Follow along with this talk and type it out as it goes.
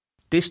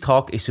This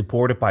talk is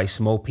supported by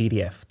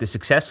SmallPDF, the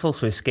successful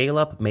Swiss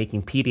scale-up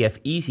making PDF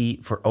easy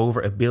for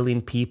over 1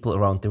 billion people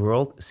around the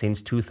world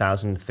since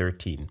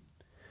 2013.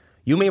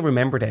 You may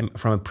remember them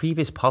from a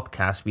previous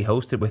podcast we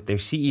hosted with their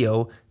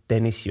CEO,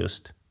 Dennis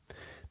Just.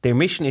 Their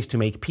mission is to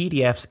make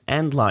PDFs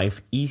and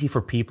life easy for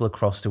people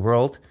across the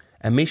world,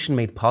 a mission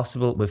made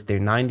possible with their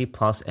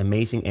 90-plus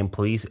amazing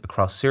employees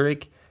across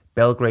Zurich,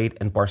 Belgrade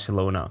and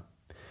Barcelona.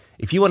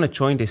 If you want to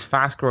join this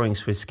fast-growing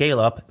Swiss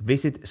scale-up,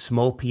 visit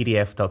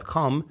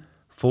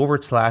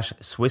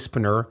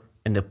smallpdf.com/Swisspreneur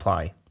and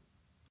apply.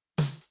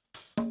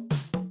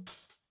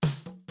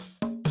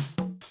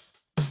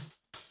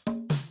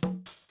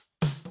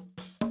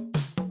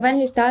 When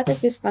we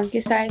started with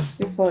Fungicides,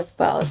 we thought,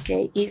 well,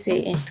 okay, easy,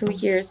 in 2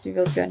 years we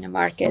will be on the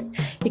market.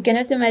 You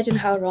cannot imagine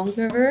how wrong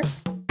we were.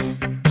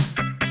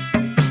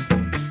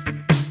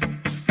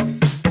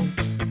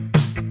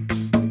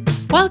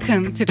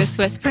 Welcome to the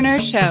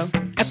Swisspreneur Show,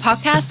 a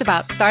podcast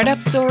about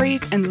startup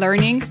stories and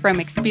learnings from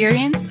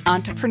experienced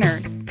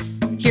entrepreneurs.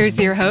 Here's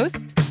your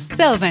host,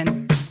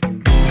 Sylvan.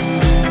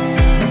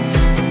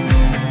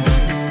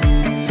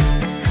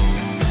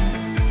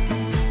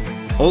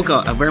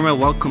 Olga, a very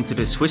welcome to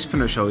the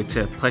Swisspreneur Show. It's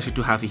a pleasure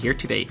to have you here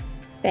today.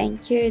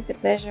 Thank you. It's a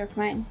pleasure of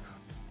mine.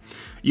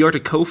 You're the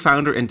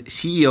co-founder and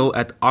CEO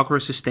at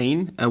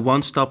AgroSustain, a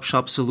one-stop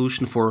shop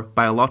solution for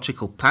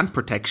biological plant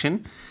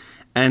protection.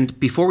 And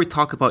before we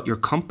talk about your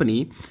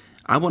company,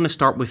 I want to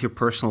start with your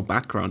personal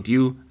background.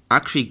 You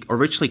actually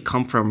originally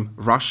come from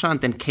Russia and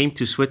then came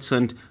to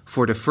Switzerland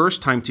for the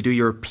first time to do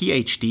your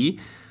PhD.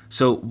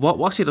 So what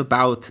was it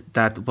about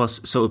that was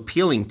so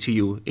appealing to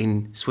you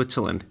in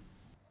Switzerland?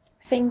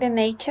 I think the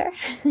nature.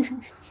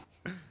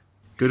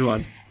 Good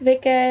one.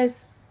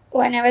 Because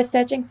when I was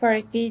searching for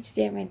a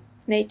PhD,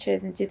 nature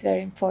isn't it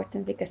very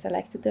important because I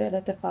like to do a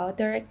lot of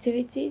outdoor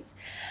activities.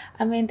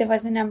 There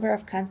was a number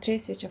of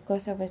countries which of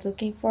course I was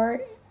looking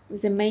for.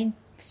 The main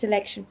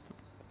selection,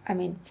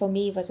 for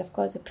me was of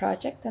course a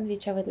project on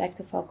which I would like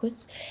to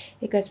focus,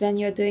 because when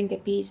you're doing a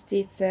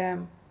PhD, it's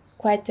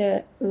quite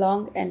a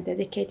long and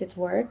dedicated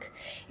work.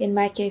 In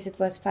my case, it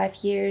was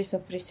 5 years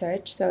of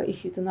research. So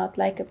if you do not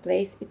like a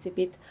place, it's a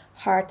bit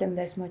hard and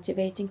less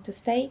motivating to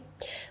stay.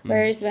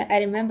 Whereas I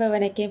remember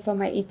when I came for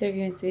my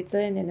interview in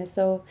Switzerland and I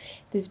saw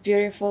this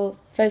beautiful,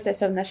 first I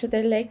saw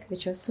Neuchâtel Lake,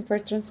 which was super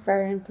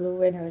transparent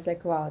blue, and I was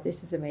like, wow,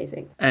 this is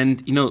amazing.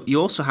 And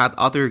you also had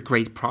other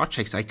great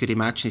projects, I could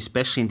imagine,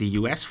 especially in the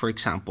US, for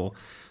example.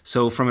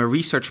 So from a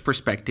research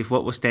perspective,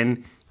 what was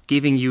then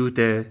giving you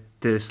the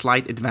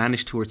slight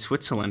advantage towards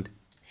Switzerland?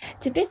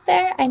 To be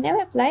fair, I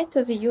never applied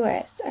to the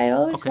US. I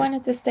always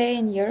wanted to stay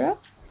in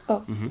Europe,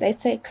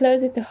 let's say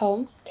closer to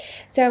home.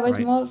 So I was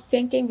more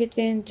thinking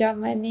between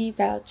Germany,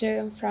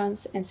 Belgium,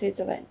 France and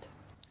Switzerland.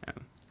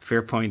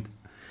 Fair point.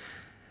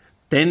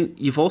 Then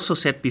you've also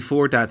said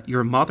before that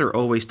your mother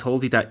always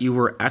told you that you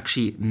were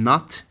actually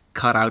not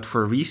cut out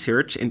for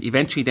research and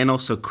eventually then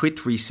also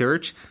quit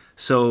research.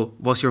 So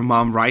was your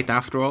mom right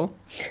after all?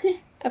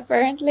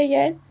 Apparently,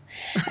 yes.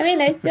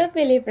 I still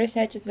believe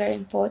research is very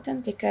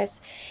important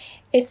because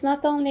it's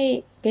not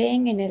only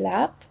being in a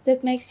lab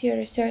that makes you a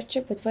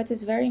researcher, but what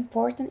is very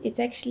important, it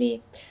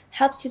actually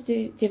helps you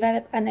to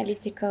develop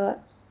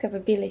analytical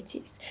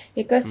capabilities,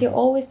 because you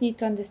always need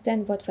to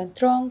understand what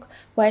went wrong,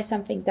 why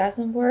something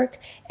doesn't work,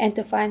 and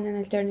to find an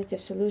alternative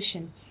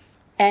solution.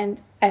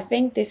 And I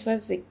think this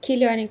was a key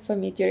learning for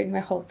me during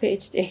my whole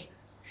PhD,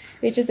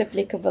 which is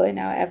applicable in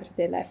our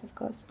everyday life, of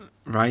course.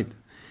 Right.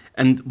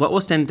 And what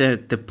was then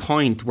the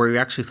point where you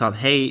actually thought,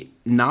 hey,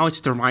 now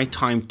it's the right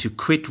time to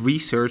quit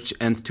research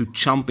and to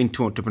jump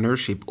into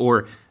entrepreneurship?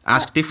 Or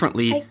ask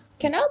differently, I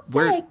cannot say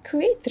I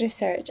quit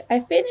research.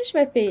 I finished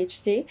my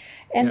PhD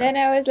and then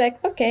I was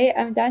like, okay,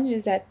 I'm done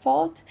with that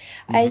part.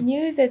 I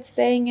knew that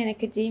staying in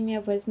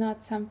academia was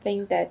not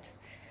something that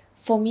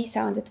for me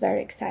sounded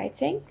very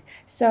exciting.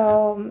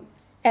 So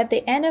at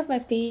the end of my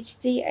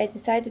PhD, I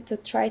decided to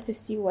try to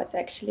see what's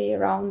actually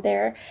around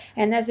there.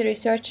 And as a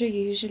researcher,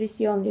 you usually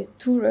see only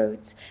 2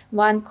 roads.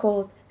 One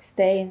called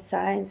stay in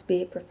science,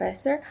 be a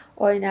professor,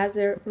 or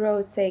another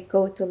road, say,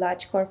 go to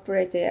large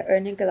corporates, they are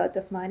earning a lot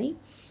of money.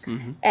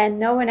 And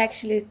no one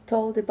actually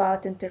told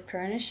about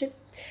entrepreneurship.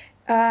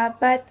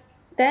 But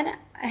then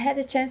I had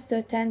a chance to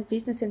attend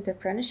business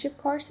entrepreneurship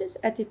courses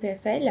at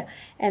EPFL,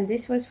 and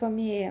this was for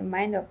me a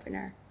mind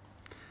opener.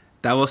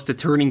 That was the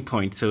turning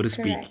point, so to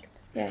speak.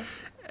 Correct, yes.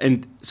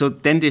 And so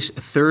then this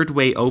third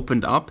way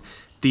opened up.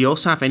 Do you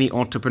also have any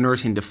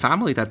entrepreneurs in the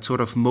family that sort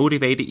of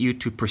motivated you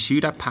to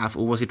pursue that path?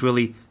 Or was it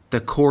really the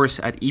course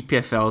at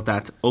EPFL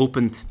that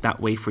opened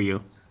that way for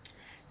you?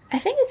 I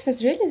think it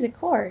was really the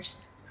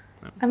course.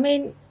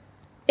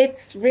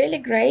 It's really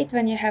great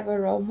when you have a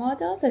role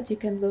model that you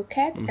can look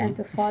at and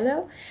to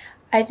follow.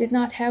 I did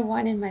not have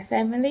one in my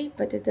family,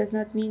 but it does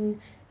not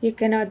mean you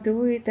cannot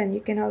do it, and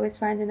you can always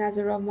find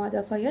another role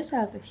model for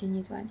yourself if you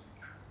need one.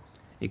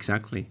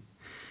 Exactly.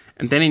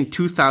 And then in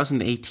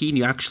 2018,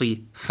 you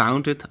actually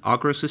founded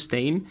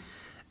AgroSustain.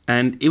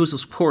 And it was,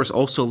 of course,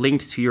 also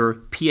linked to your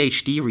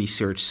PhD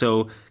research.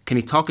 So can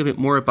you talk a bit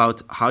more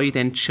about how you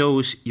then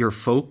chose your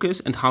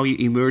focus and how you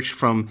emerged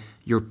from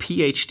your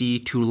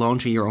PhD to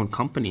launching your own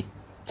company?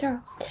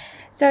 Sure.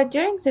 So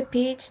during the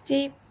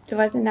PhD, there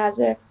was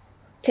another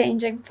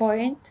changing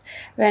point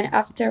when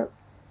after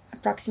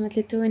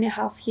approximately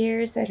 2.5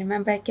 years, I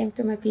remember I came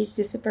to my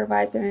PhD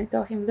supervisor and I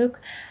told him, look,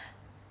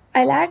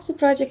 I like the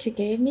project you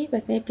gave me,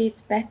 but maybe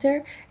it's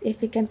better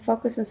if we can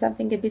focus on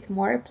something a bit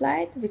more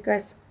applied,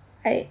 because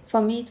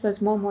for me it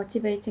was more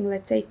motivating,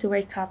 let's say, to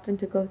wake up and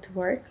to go to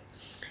work.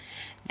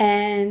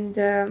 And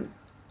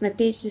my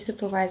PhD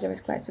supervisor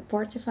was quite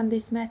supportive on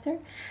this matter.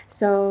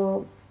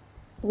 So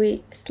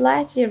we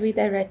slightly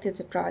redirected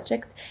the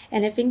project,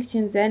 and I think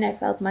since then I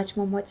felt much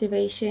more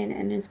motivation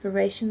and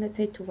inspiration, let's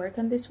say, to work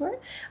on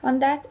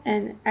that.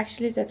 And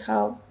actually that's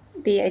how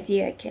the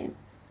idea came.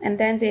 And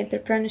then the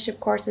entrepreneurship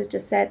courses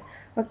just said,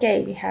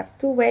 okay, we have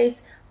two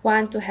ways.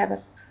 One, to have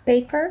a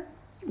paper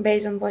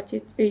based on what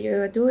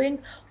you're doing,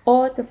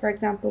 or to, for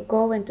example,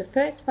 go and to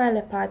first file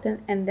a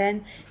patent and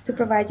then to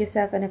provide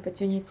yourself an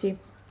opportunity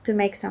to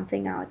make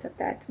something out of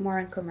that, more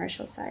on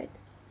commercial side.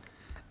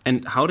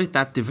 And how did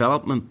that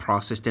development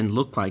process then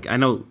look like? I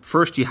know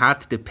first you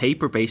had the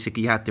paper,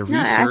 basically you had the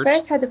research. No, I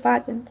first had the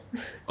patent.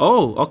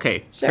 Oh,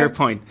 okay. Sure. Fair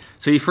point.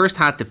 So you first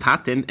had the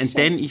patent and Sure.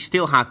 then you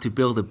still had to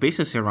build a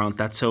business around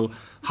that. So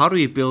how do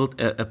you build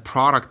a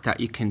product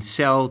that you can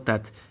sell,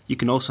 that you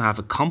can also have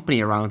a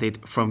company around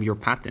it from your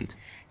patent?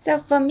 So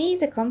for me,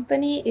 the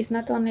company is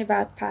not only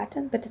about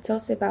patent, but it's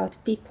also about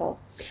people.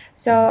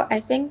 So I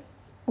think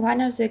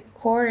one of the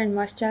core and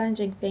most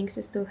challenging things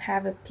is to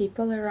have a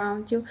people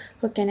around you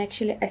who can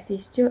actually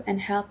assist you and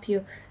help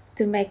you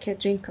to make your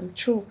dream come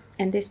true.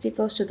 And these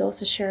people should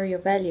also share your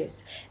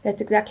values.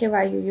 That's exactly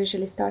why you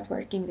usually start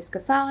working with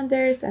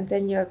co-founders and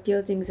then you're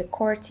building the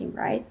core team,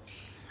 right?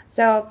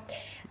 So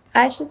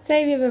I should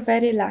say we were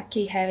very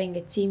lucky having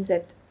a team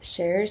that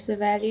shares the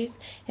values,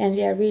 and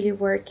we are really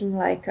working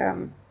like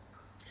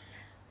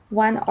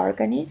one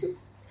organism.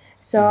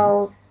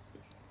 So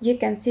you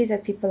can see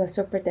that people are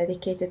super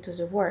dedicated to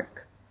the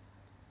work.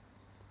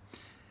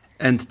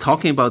 And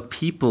talking about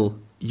people,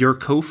 your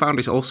co-founder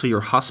is also your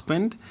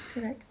husband.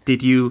 Correct.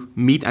 Did you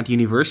meet at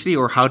university,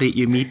 or how did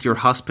you meet your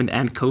husband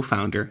and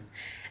co-founder?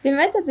 We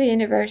met at the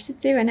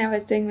university when I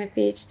was doing my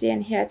PhD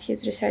and he had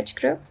his research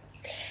group.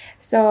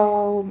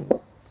 So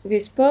we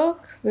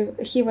spoke.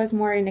 He was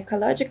more in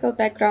ecological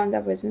background. I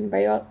was in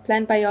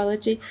plant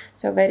biology,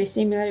 so very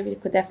similar. We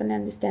could definitely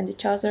understand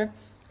each other.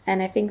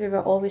 And I think we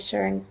were always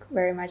sharing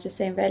very much the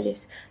same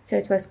values. So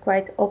it was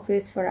quite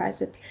obvious for us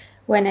that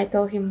when I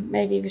told him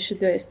maybe we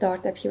should do a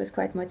startup, he was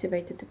quite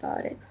motivated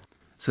about it.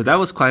 So that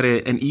was quite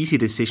an easy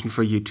decision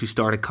for you to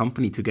start a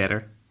company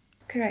together.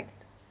 Correct.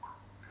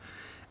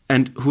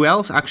 And who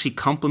else actually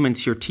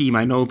complements your team?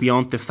 I know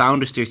beyond the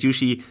founders, there's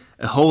usually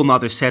a whole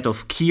nother set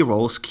of key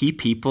roles, key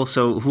people.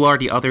 So who are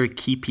the other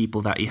key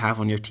people that you have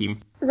on your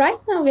team? Right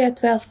now we are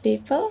 12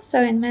 people.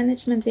 So in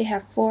management we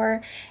have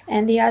 4,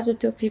 and the other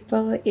 2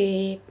 people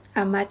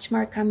are much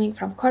more coming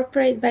from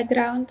corporate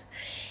background,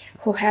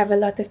 who have a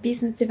lot of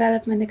business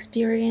development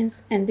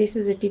experience. And this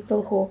is the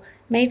people who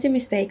made the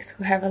mistakes,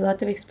 who have a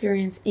lot of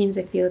experience in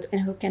the field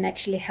and who can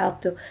actually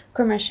help to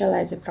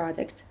commercialize the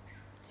product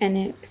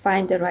and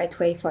find the right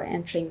way for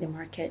entering the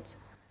market.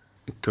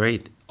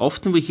 Great.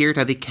 Often we hear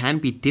that it can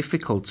be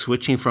difficult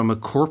switching from a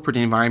corporate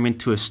environment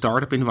to a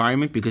startup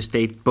environment because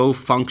they both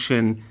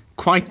function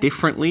quite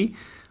differently.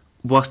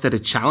 Was that a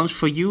challenge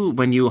for you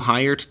when you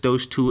hired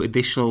those 2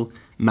 additional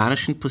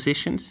management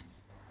positions?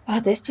 Oh,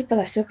 these people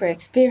are super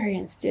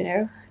experienced,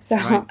 So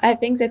right. I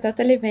think they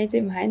totally made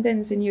their mind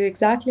and they knew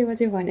exactly what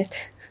they wanted.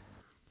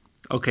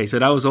 Okay, so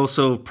that was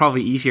also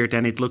probably easier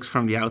than it looks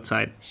from the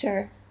outside.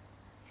 Sure.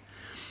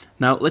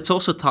 Now, let's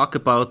also talk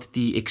about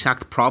the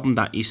exact problem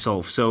that you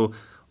solve. So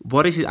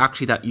what is it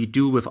actually that you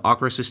do with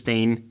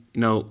AgroSustain,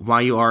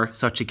 why you are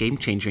such a game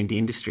changer in the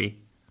industry?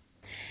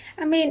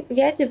 I mean,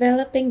 we are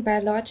developing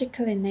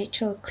biological and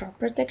natural crop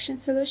protection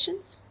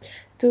solutions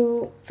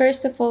to,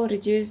 first of all,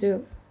 reduce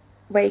the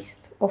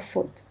waste of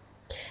food.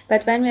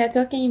 But when we are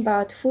talking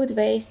about food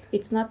waste,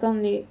 it's not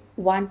only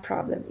one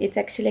problem. It's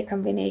actually a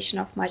combination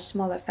of much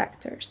smaller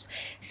factors.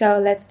 So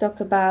let's talk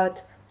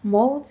about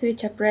molds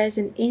which are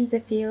present in the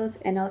fields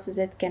and also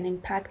that can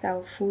impact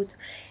our food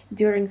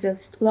during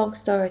the long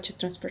storage or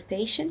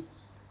transportation.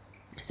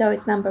 So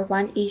it's number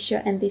one issue,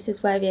 and this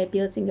is why we are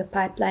building a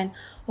pipeline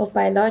of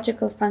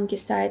biological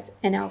fungicides,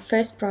 and our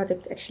first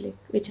product actually,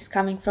 which is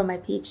coming from my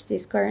PhD,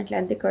 is currently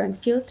undergoing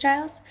field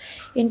trials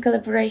in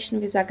collaboration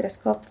with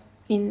Agroscope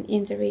in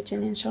the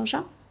region in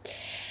Jean-Jean.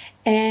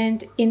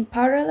 And in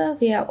parallel,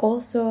 we are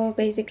also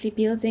basically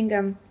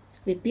building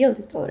we built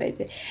it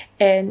already,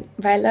 and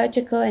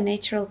biological and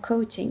natural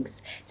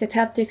coatings that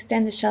help to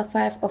extend the shelf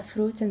life of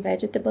fruits and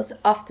vegetables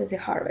after the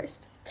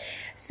harvest.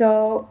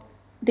 So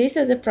this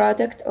is a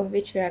product of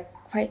which we are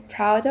quite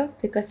proud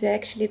of because we're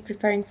actually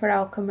preparing for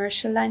our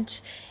commercial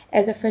launch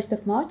as of 1st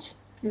of March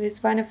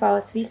with one of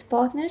our Swiss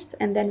partners,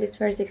 and then with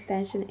first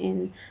extension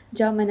in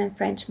German and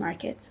French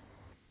markets.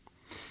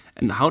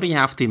 And how do you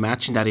have to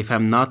imagine that if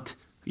I'm not,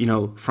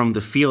 from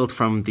the field,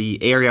 from the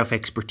area of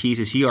expertise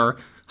as you are,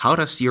 how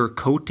does your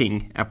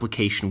coating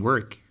application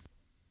work?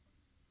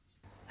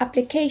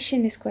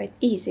 Application is quite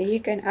easy. You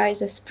can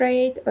either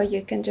spray it or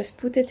you can just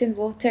put it in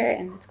water,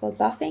 and it's called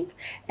buffing,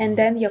 and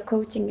then your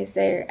coating is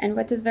there. And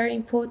what is very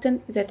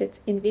important is that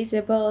it's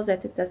invisible,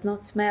 that it does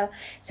not smell.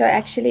 So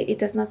actually it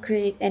does not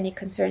create any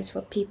concerns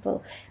for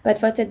people.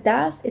 But what it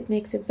does, it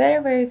makes a very,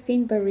 very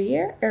thin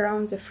barrier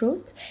around the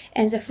fruit,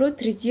 and the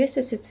fruit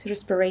reduces its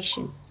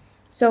respiration.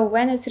 So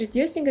when it's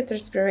reducing its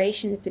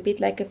respiration, it's a bit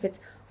like if it's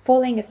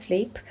falling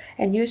asleep,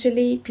 and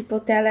usually people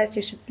tell us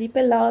you should sleep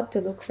a lot to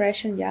look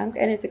fresh and young,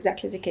 and it's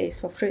exactly the case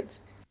for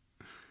fruits.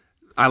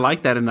 I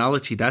like that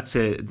analogy. That's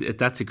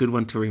a good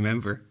one to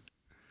remember.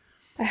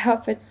 I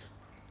hope it's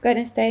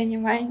gonna stay in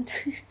your mind.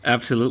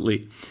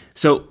 Absolutely.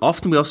 So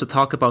often we also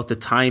talk about the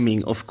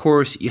timing. Of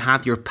course, you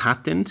had your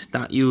patent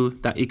that you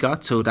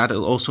got, so that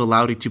also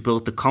allowed you to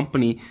build the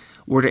company.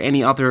 Were there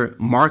any other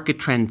market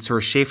trends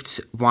or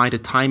shifts why the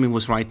timing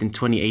was right in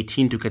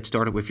 2018 to get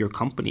started with your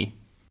company?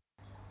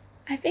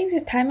 I think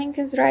the timing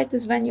is right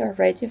is when you're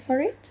ready for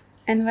it,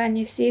 and when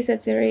you see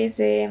that there is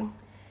a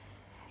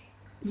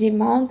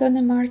demand on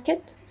the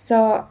market.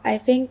 So I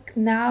think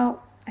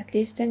now, at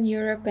least in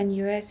Europe and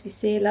US, we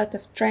see a lot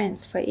of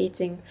trends for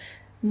eating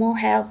more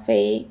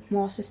healthy,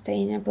 more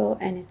sustainable,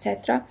 and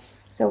etc.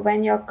 So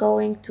when you're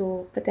going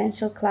to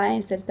potential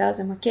clients and tell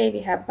them, okay, we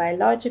have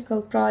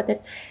biological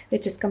product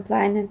which is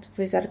compliant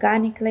with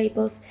organic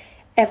labels,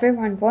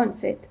 everyone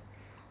wants it.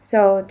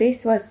 So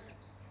this was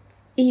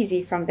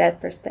easy from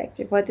that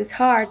perspective. What is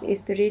hard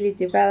is to really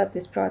develop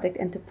this product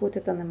and to put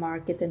it on the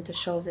market and to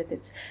show that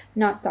it's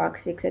not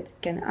toxic, that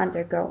it can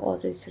undergo all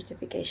these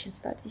certification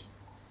studies.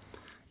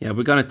 Yeah,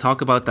 we're going to talk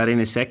about that in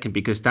a second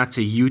because that's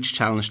a huge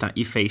challenge that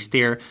you face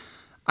there.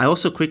 I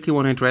also quickly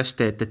want to address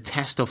the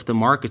test of the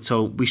market.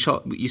 So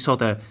you saw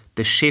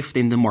the shift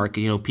in the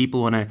market. You know,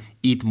 people want to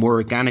eat more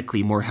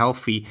organically, more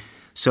healthy.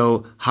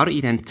 So how do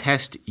you then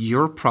test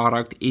your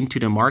product into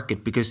the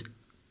market? Because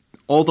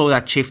although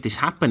that shift is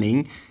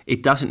happening,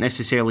 it doesn't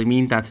necessarily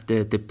mean that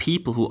the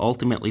people who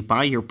ultimately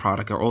buy your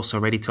product are also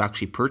ready to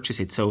actually purchase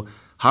it. So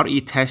how do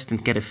you test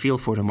and get a feel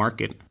for the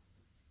market?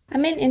 I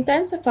mean, in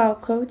terms of our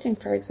coating,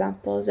 for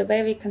example, the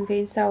way we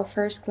convinced our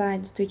first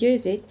clients to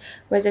use it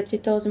was that we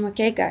told them,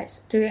 okay,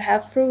 guys, do you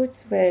have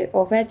fruits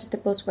or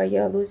vegetables where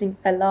you're losing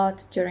a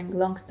lot during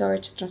long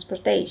storage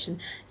transportation?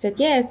 Said,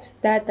 yes,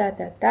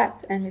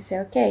 that. And we say,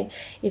 okay,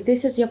 if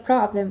this is your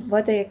problem,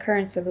 what are your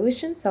current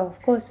solutions? So,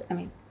 of course, I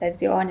mean, let's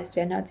be honest,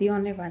 we're not the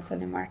only ones on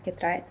the market,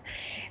 right?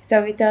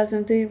 So we tell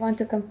them, do you want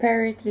to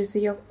compare it with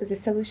the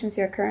solutions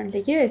you're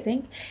currently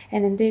using?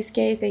 And in this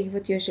case, they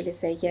would usually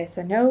say yes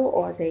or no,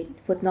 or they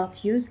would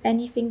not use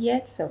anything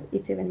yet. So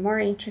it's even more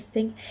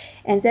interesting.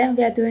 And then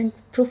we are doing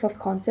proof of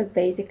concept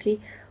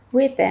basically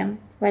with them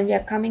when we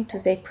are coming to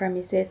their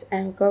premises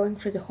and going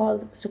through the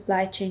whole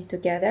supply chain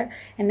together.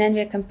 And then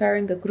we are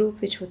comparing a group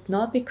which would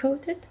not be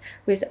coated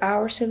with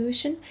our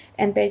solution.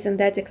 And based on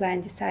that, the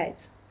client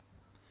decides.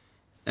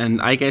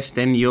 And I guess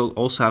then you'll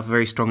also have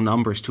very strong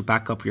numbers to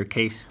back up your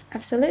case.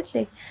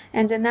 Absolutely.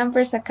 And the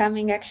numbers are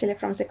coming actually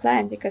from the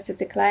client, because it's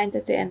the client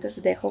at the end of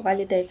the day who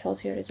validates all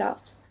your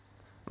results.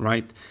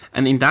 Right.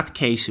 And in that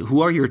case,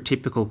 who are your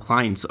typical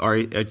clients?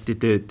 Are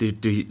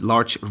the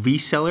large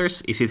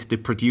resellers? Is it the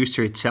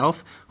producer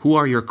itself? Who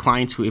are your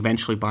clients who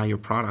eventually buy your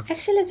product?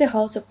 Actually, it's the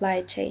whole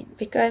supply chain,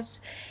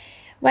 because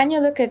when you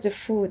look at the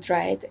food,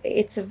 right,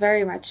 it's a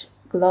very much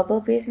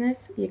global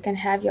business. You can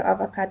have your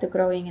avocado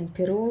growing in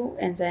Peru,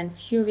 and then a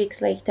few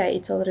weeks later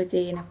it's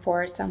already in a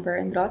port somewhere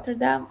in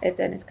Rotterdam, and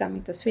then it's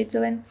coming to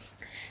Switzerland.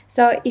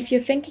 So if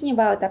you're thinking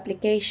about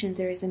applications,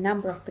 there is a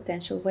number of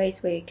potential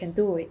ways where you can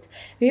do it.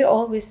 We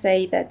always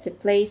say that the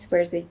place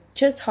where they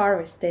just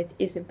harvested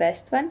is the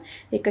best one,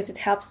 because it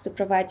helps to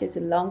provide you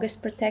the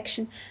longest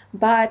protection.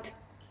 But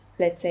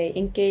let's say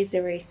in case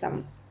there is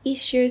some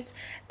issues,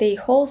 the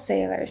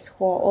wholesalers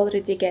who are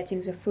already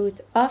getting the fruits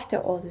after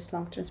all this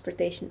long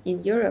transportation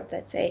in Europe,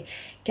 let's say,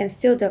 can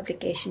still do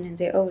application in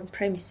their own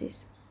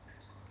premises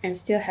and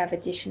still have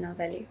additional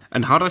value.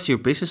 And how does your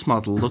business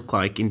model look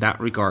like in that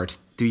regard?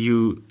 Do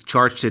you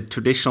charge the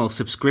traditional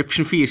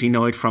subscription fee as you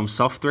know it from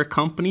software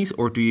companies,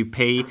 or do you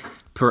pay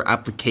per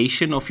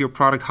application of your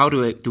product? How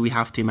do we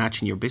have to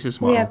imagine your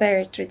business model? We are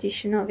very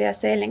traditional. We are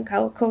selling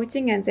our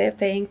coating and they're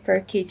paying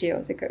per kg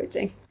of the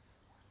coating.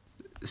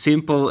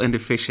 Simple and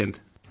efficient.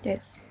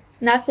 Yes.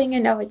 Nothing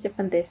innovative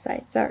on this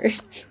side, sorry.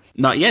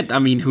 Not yet. I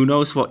mean, who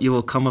knows what you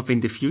will come up in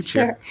the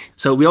future. Sure.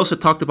 So we also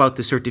talked about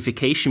the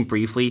certification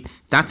briefly.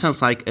 That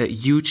sounds like a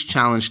huge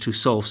challenge to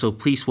solve. So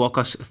please walk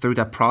us through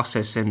that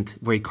process and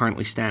where you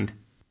currently stand.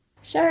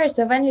 Sure.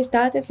 So when we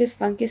started with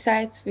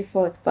fungicides, we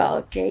thought, well,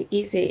 okay,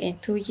 easy. In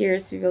 2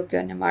 years, we will be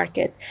on the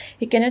market.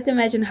 You cannot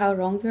imagine how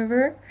wrong we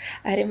were.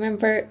 I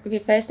remember we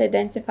first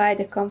identified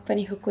a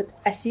company who could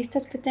assist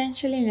us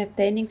potentially in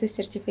obtaining the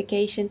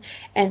certification.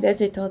 And then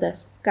they told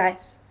us,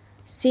 guys,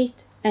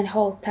 sit and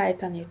hold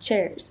tight on your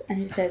chairs. And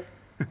we said,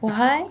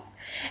 why?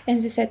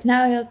 And they said,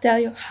 now I'll tell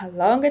you how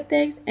long it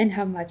takes and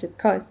how much it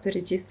costs to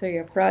register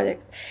your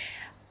product.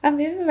 And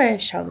we were very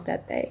shocked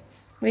that day,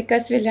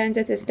 because we learned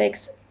that it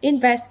takes, in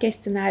best case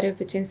scenario,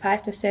 between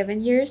 5 to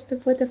 7 years to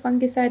put a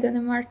fungicide on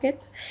the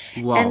market.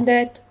 Wow. And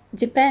that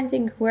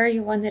depending where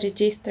you want to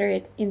register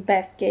it, in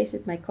best case,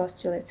 it might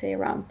cost you, let's say,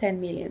 around 10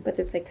 million, but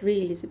it's like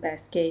really the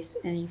best case.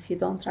 And if you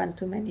don't run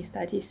too many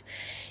studies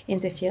in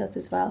the field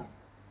as well.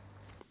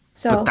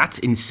 But that's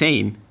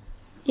insane.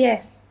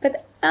 Yes,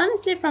 but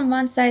honestly, from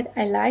one side,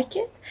 I like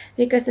it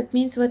because it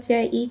means what we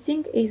are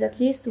eating is at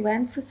least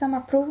went through some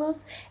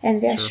approvals,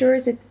 and we are sure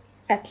that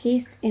at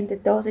least in the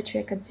dosage we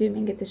are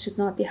consuming it should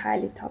not be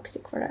highly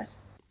toxic for us.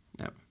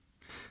 Yeah.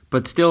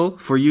 But still,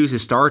 for you as a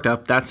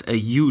startup, that's a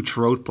huge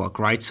roadblock,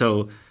 right?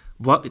 So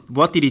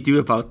what did you do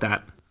about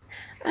that?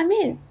 I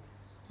mean,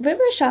 we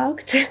were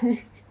shocked.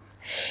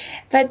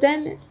 But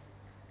then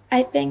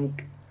I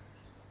think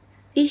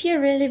if you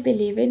really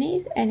believe in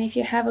it and if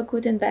you have a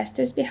good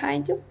investors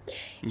behind you,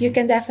 you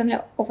can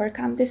definitely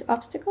overcome this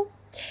obstacle.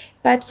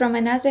 But from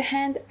another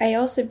hand, I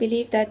also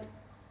believe that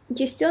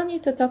you still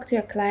need to talk to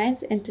your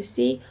clients and to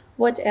see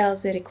what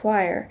else they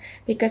require,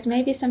 because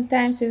maybe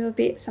sometimes there will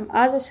be some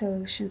other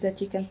solutions that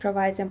you can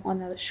provide them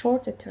on a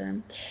shorter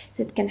term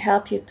that can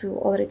help you to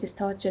already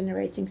start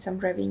generating some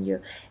revenue,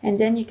 and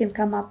then you can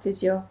come up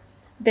with your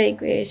big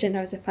version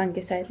of the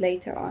fungicide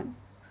later on.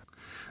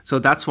 So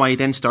that's why you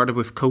then started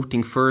with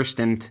coating first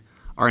and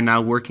are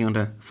now working on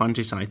the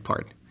fungicide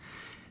part.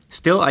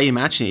 Still, I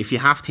imagine if you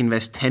have to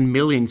invest 10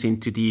 millions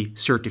into the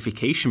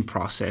certification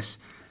process,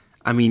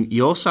 I mean,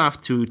 you also have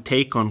to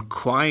take on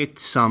quite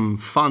some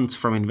funds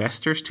from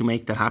investors to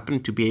make that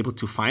happen, to be able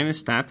to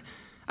finance that.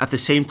 At the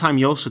same time,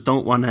 you also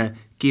don't want to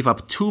give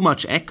up too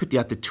much equity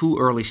at the too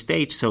early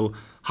stage. So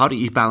how do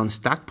you balance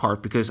that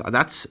part? Because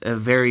that's a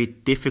very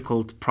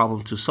difficult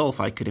problem to solve,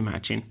 I could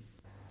imagine.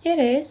 It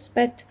is,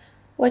 but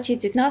what you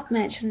did not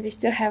mention, we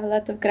still have a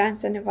lot of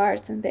grants and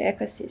awards in the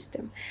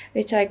ecosystem,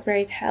 which are a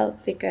great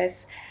help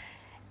because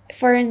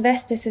for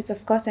investors, it's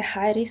of course a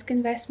high-risk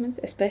investment,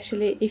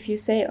 especially if you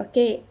say,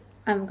 okay,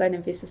 I'm going to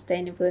be a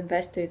sustainable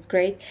investor, it's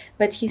great,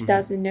 but he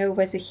doesn't know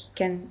whether he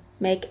can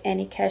make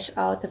any cash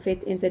out of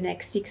it in the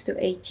next 6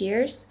 to 8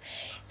 years.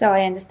 So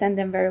I understand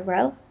them very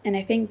well. And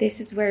I think this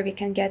is where we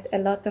can get a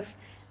lot of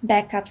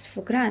backups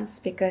for grants,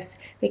 because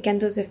we can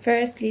do the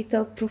first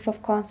little proof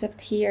of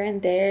concept here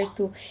and there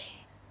to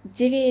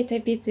deviate a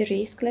bit the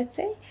risk, let's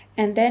say,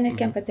 and then it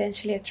can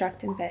potentially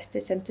attract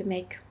investors and to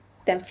make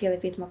them feel a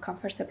bit more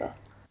comfortable.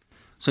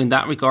 So in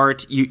that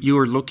regard, you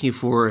are looking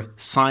for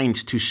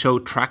signs to show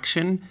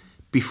traction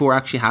before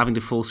actually having the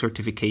full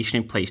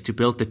certification in place to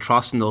build the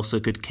trust and also a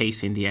good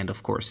case in the end,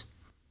 of course.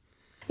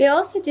 We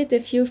also did a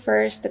few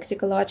first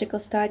toxicological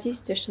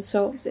studies to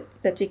show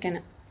that we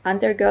can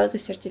undergo the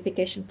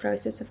certification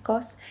process, of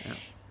course,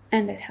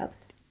 and that helped.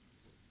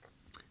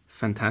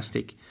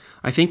 Fantastic.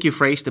 I think you've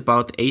raised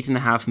about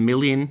 8.5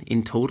 million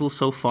in total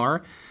so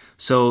far.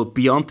 So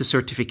beyond the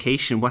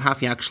certification, what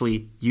have you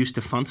actually used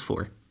the funds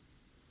for?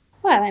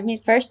 Well, I mean,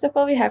 first of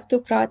all, we have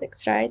 2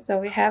 products, right? So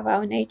we have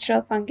our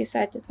natural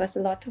fungicide. It was a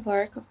lot of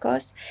work, of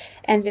course.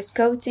 And with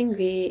coating,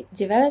 we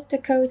developed the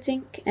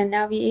coating, and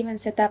now we even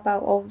set up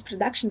our own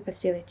production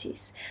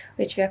facilities,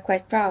 which we are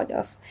quite proud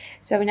of.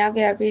 So now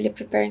we are really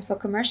preparing for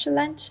commercial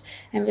launch.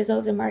 And with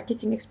all the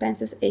marketing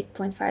expenses,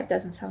 8.5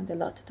 doesn't sound a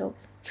lot at all.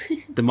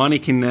 The money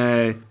can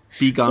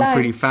be gone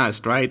pretty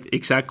fast, right?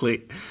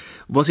 Exactly.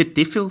 Was it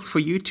difficult for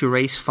you to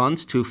raise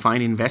funds to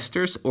find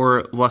investors,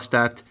 or was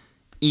that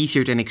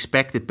easier than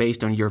expected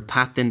based on your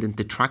patent and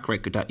the track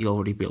record that you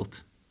already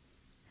built?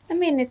 I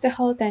mean, it's a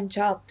whole-time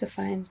job to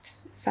find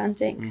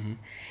fundings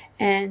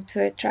and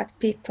to attract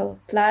people.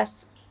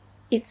 Plus,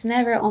 it's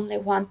never only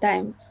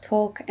one-time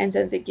talk and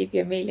then they give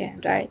you 1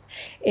 million, right?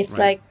 It's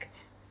like,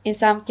 in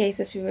some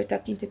cases, we were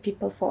talking to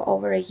people for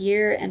over a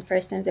year, and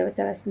first time they would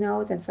tell us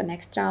no, and for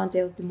next round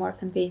they would be more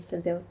convinced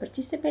and they would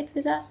participate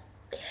with us.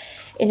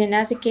 In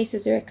other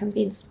cases, they were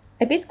convinced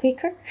a bit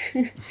quicker,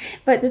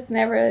 but it's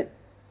never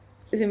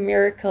the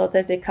miracle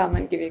that they come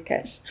and give you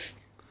cash.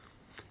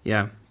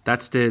 Yeah,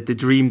 that's the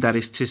dream that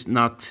is just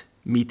not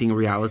meeting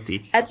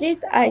reality. At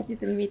least I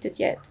didn't meet it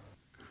yet.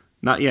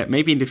 Not yet.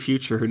 Maybe in the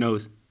future, who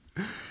knows?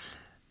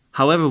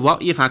 However,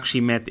 what you've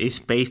actually met is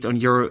based on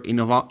your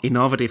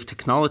innovative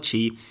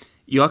technology.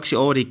 You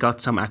actually already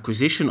got some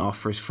acquisition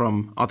offers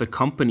from other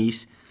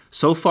companies.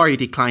 So far, you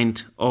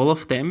declined all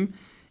of them.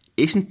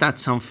 Isn't that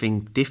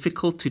something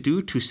difficult to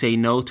do, to say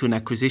no to an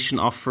acquisition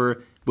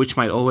offer which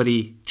might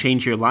already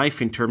change your life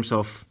in terms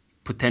of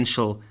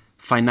potential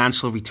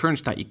financial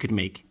returns that you could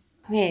make?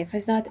 Yeah, it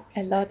was not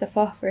a lot of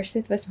offers.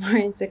 It was more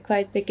in the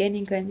quite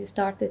beginning when we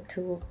started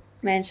to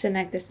mention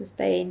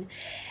AgroSustain.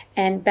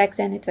 And back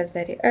then it was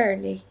very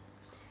early.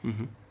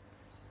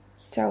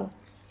 So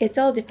it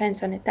all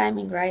depends on the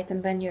timing, right?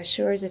 And when you're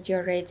sure that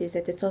you're ready,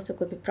 that it's also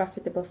could be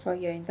profitable for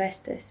your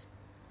investors.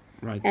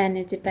 Right. And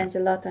it depends a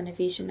lot on the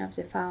vision of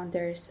the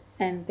founders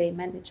and the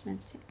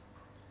management.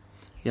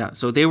 Yeah,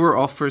 so they were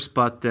offers,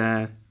 but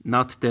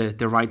not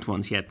the right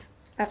ones yet.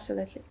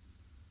 Absolutely.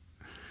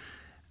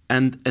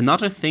 And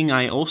another thing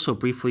I also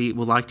briefly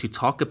would like to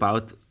talk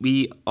about,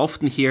 we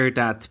often hear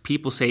that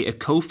people say a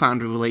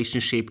co-founder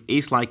relationship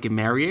is like a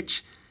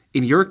marriage.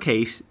 in your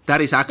case,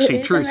 that is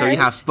actually true. So you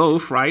have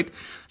both, right?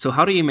 So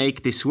how do you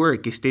make this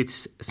work? Is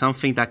this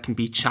something that can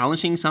be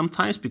challenging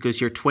sometimes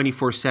because you're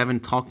 24/7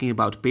 talking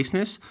about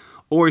business?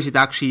 Or is it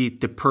actually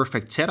the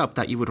perfect setup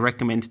that you would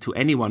recommend to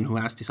anyone who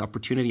has this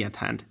opportunity at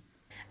hand?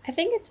 I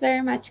think it's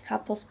very much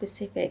couple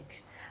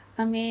specific.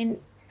 I mean,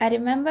 I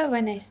remember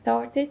when I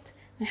started,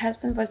 my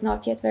husband was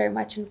not yet very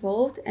much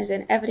involved. And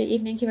then every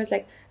evening he was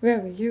like, "Where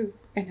were you?"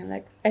 And I'm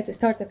like, "At a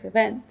startup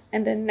event."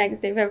 And then the next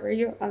day, "Where were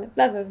you?" I'm like,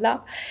 blah, blah, blah.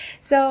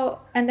 So,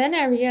 and then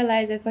I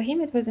realized that for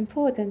him, it was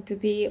important to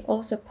be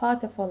also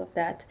part of all of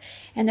that.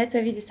 And that's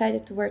why we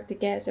decided to work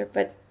together.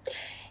 But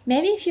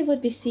maybe if you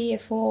would be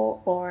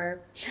CFO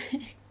or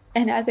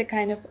another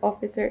kind of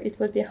officer, it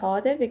would be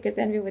harder because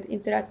then we would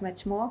interact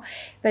much more.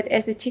 But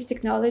as a chief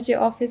technology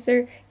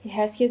officer, he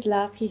has his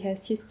lab, he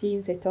has his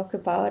teams, they talk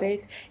about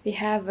it. We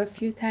have a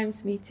few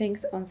times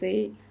meetings on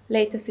the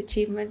latest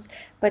achievements,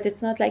 but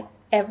it's not like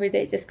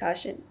everyday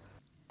discussion.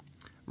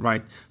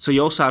 Right. So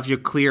you also have your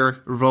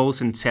clear roles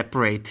and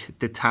separate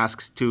the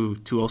tasks to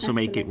also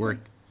make it work.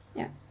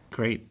 Yeah.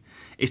 Great.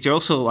 Is there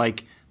also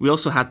we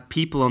also had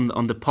people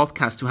on the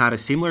podcast who had a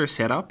similar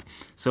setup.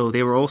 So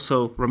they were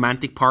also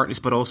romantic partners,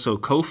 but also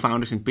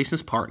co-founders and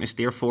business partners,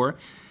 therefore.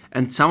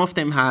 And some of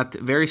them had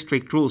very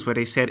strict rules where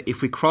they said,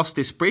 if we cross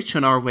this bridge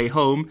on our way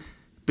home,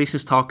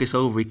 business talk is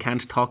over. We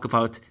can't talk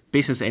about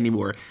business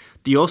anymore.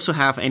 Do you also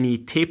have any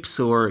tips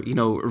or,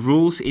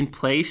 rules in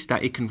place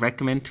that you can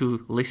recommend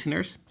to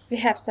listeners? We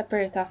have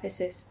separate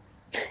offices.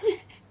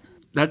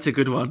 That's a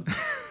good one.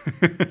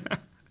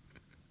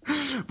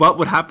 What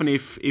would happen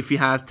if you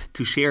had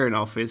to share an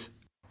office?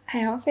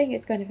 I don't think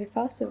it's going to be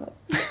possible.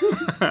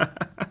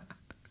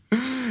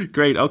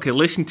 Great. Okay,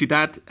 listen to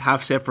that.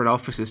 Have separate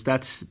offices.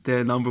 That's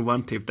the number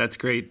one tip. That's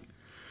great.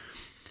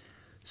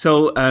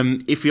 So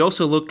if we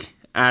also look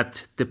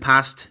at the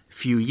past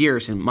few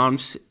years and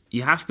months,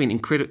 you have been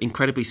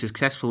incredibly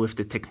successful with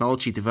the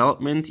technology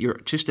development. You're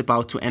just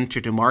about to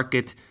enter the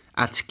market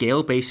at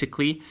scale,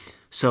 basically.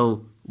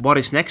 So what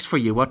is next for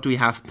you? What do you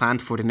have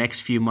planned for the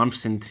next few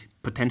months and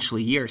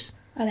potentially years?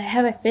 Well, I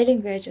have a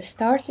feeling we're just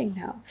starting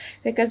now,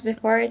 because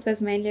before it was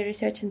mainly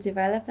research and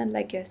development,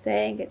 like you're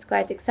saying, it's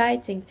quite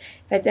exciting.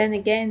 But then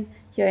again,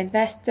 your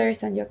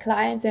investors and your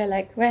clients are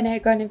like, when are you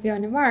going to be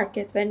on the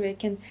market, when we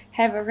can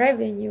have a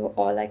revenue,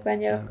 or like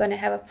when you're going to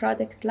have a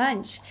product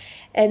launch.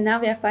 And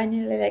now we are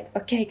finally like,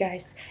 okay,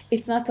 guys,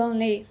 it's not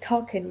only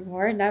talk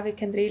anymore. Now we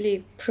can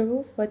really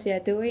prove what we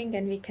are doing,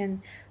 and we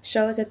can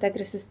show that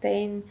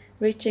AgroSustain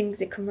reaching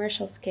the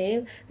commercial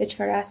scale, which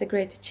for us is a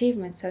great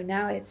achievement. So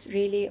now it's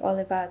really all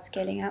about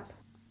scaling up.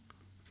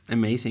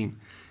 Amazing.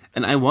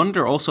 And I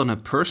wonder also on a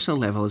personal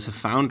level as a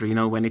founder,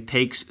 when it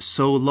takes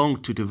so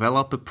long to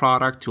develop a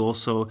product, to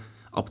also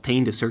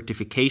obtain the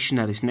certification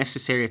that is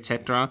necessary,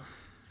 etc.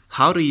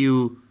 How do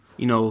you,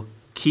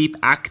 keep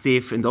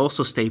active and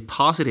also stay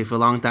positive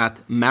along that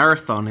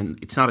marathon? And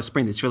it's not a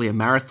sprint, it's really a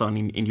marathon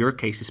in your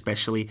case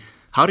especially.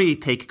 How do you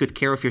take good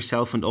care of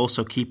yourself and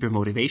also keep your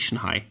motivation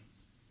high?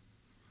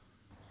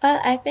 Well,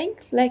 I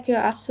think, like you're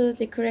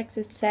absolutely correct,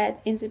 as said,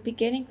 in the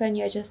beginning when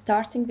you're just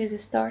starting with a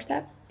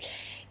startup,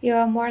 you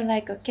are more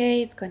like,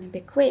 okay, it's going to be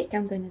quick,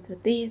 I'm going to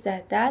do this,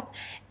 that.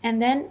 And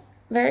then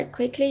very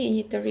quickly you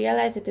need to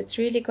realize that it's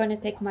really going to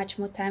take much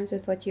more time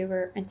than what you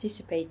were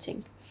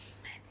anticipating.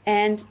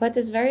 And what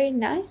is very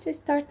nice with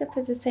startup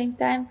at the same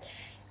time,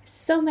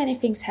 so many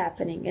things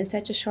happening in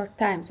such a short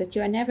time that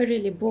you are never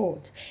really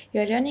bored.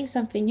 You are learning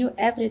something new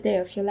every day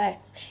of your life.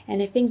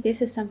 And I think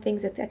this is something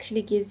that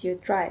actually gives you a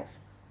drive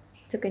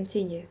to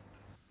continue.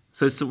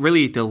 So it's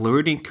really the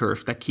learning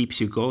curve that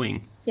keeps you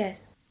going.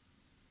 Yes.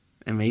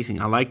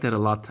 Amazing. I like that a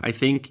lot. I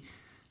think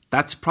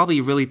that's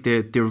probably really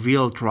the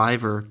real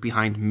driver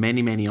behind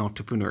many, many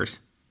entrepreneurs.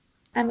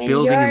 I mean,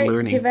 building and you're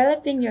learning.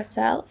 Developing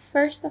yourself,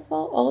 first of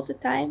all the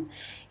time.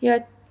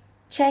 You're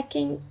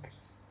checking.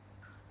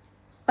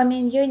 I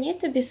mean, you need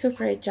to be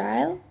super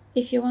agile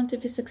if you want to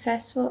be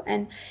successful,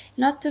 and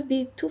not to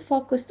be too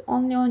focused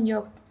only on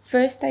your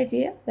first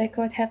idea, like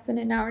what happened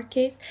in our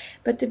case,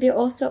 but to be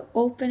also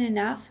open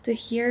enough to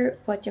hear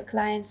what your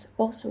clients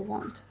also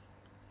want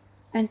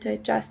and to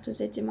adjust to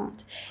the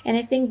demand. And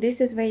I think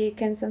this is where you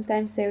can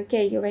sometimes say,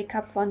 okay, you wake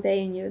up one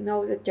day and you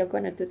know that you're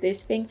going to do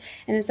this thing,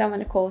 and then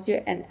someone calls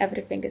you and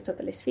everything is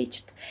totally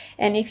switched.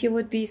 And if you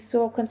would be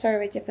so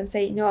conservative and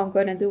say, no, I'm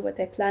going to do what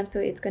I plan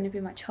to, it's going to be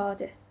much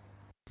harder.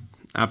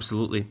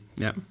 Absolutely,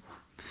 yeah.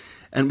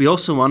 And we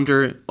also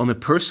wonder, on a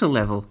personal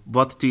level,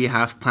 what do you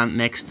have planned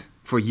next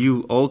for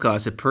you, Olga,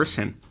 as a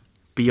person,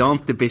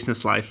 beyond the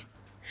business life?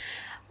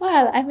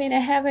 Well, I mean, I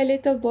have a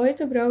little boy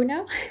to grow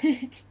now.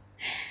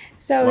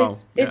 So wow,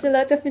 it's a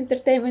lot of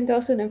entertainment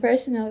also on a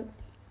personal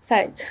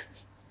side.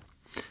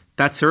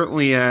 That's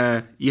certainly,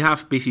 you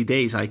have busy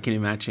days, I can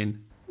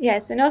imagine.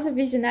 Yes, and also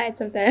busy nights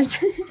sometimes.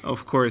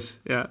 Of course,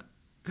 yeah.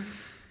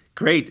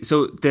 Great.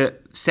 So the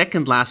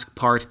second last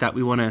part that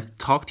we want to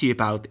talk to you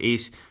about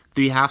is,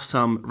 do you have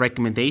some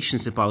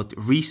recommendations about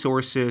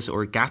resources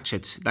or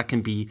gadgets? That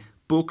can be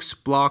books,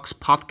 blogs,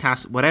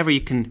 podcasts, whatever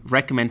you can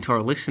recommend to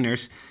our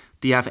listeners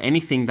Do you have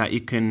anything that you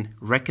can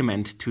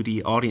recommend to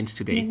the audience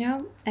today? You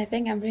know, I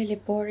think I'm really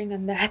boring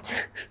on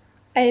that.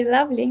 I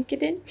love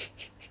LinkedIn.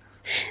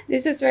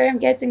 This is where I'm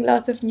getting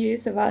lots of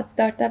news about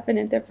startup and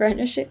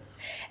entrepreneurship.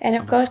 And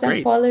of course,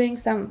 I'm following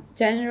some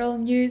general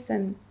news,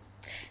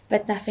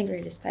 but nothing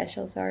really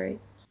special, sorry.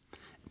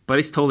 But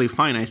it's totally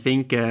fine. I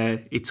think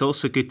it's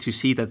also good to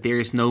see that there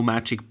is no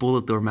magic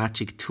bullet or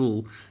magic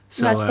tool.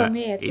 So, not for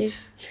me, at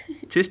least.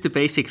 It's just the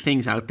basic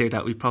things out there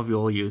that we probably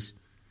all use.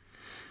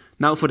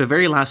 Now, for the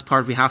very last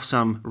part, we have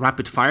some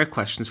rapid fire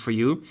questions for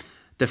you.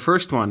 The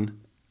first one,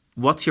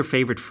 what's your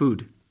favorite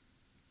food?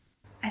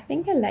 I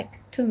think I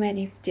like too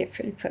many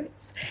different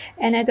foods.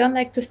 And I don't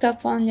like to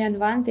stop only on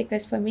one,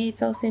 because for me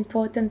it's also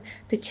important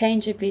to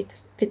change a bit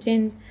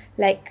between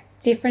like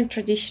different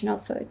traditional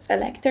foods. I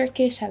like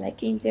Turkish, I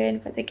like Indian,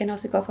 but I can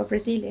also go for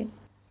Brazilian.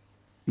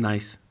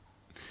 Nice.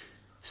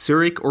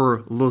 Zurich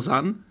or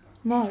Lausanne?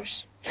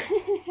 Morges.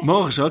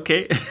 Morges,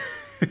 okay.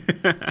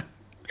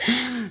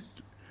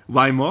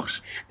 Why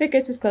Morges?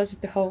 Because it's closer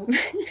to home.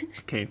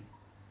 Okay.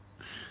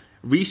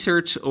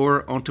 Research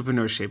or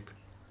entrepreneurship?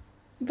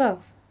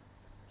 Both.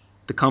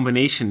 The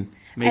combination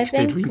makes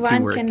the dream team work. I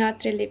think one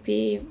cannot really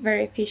be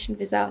very efficient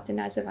without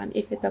another one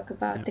if we talk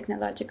about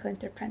technological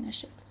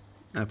entrepreneurship.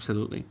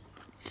 Absolutely.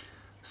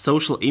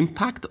 Social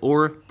impact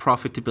or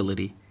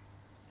profitability?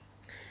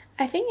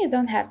 I think you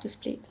don't have to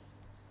split.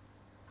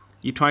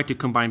 You try to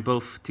combine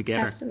both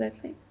together.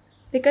 Absolutely.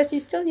 Because you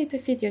still need to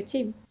feed your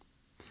team.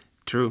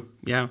 True,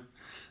 yeah.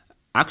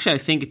 Actually, I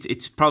think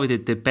it's probably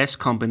the best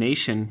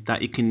combination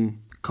that you can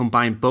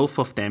combine both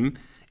of them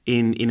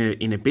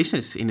in a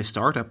business, in a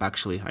startup,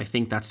 actually. I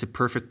think that's the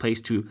perfect place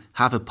to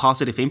have a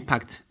positive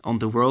impact on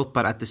the world,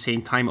 but at the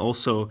same time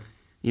also,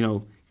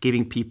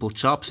 giving people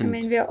jobs. I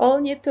mean, we all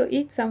need to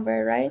eat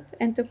somewhere, right?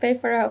 And to pay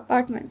for our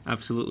apartments.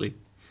 Absolutely.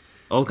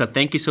 Olga,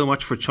 thank you so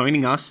much for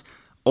joining us.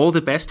 All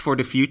the best for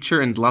the future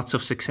and lots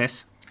of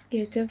success.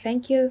 You too.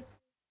 Thank you.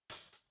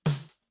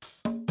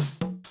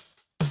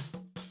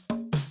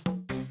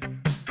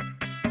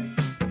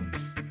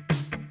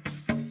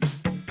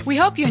 We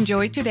hope you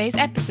enjoyed today's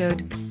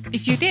episode.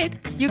 If you did,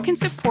 you can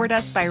support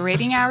us by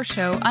rating our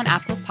show on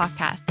Apple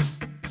Podcasts.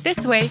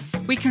 This way,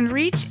 we can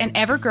reach an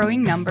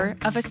ever-growing number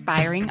of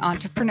aspiring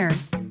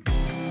entrepreneurs.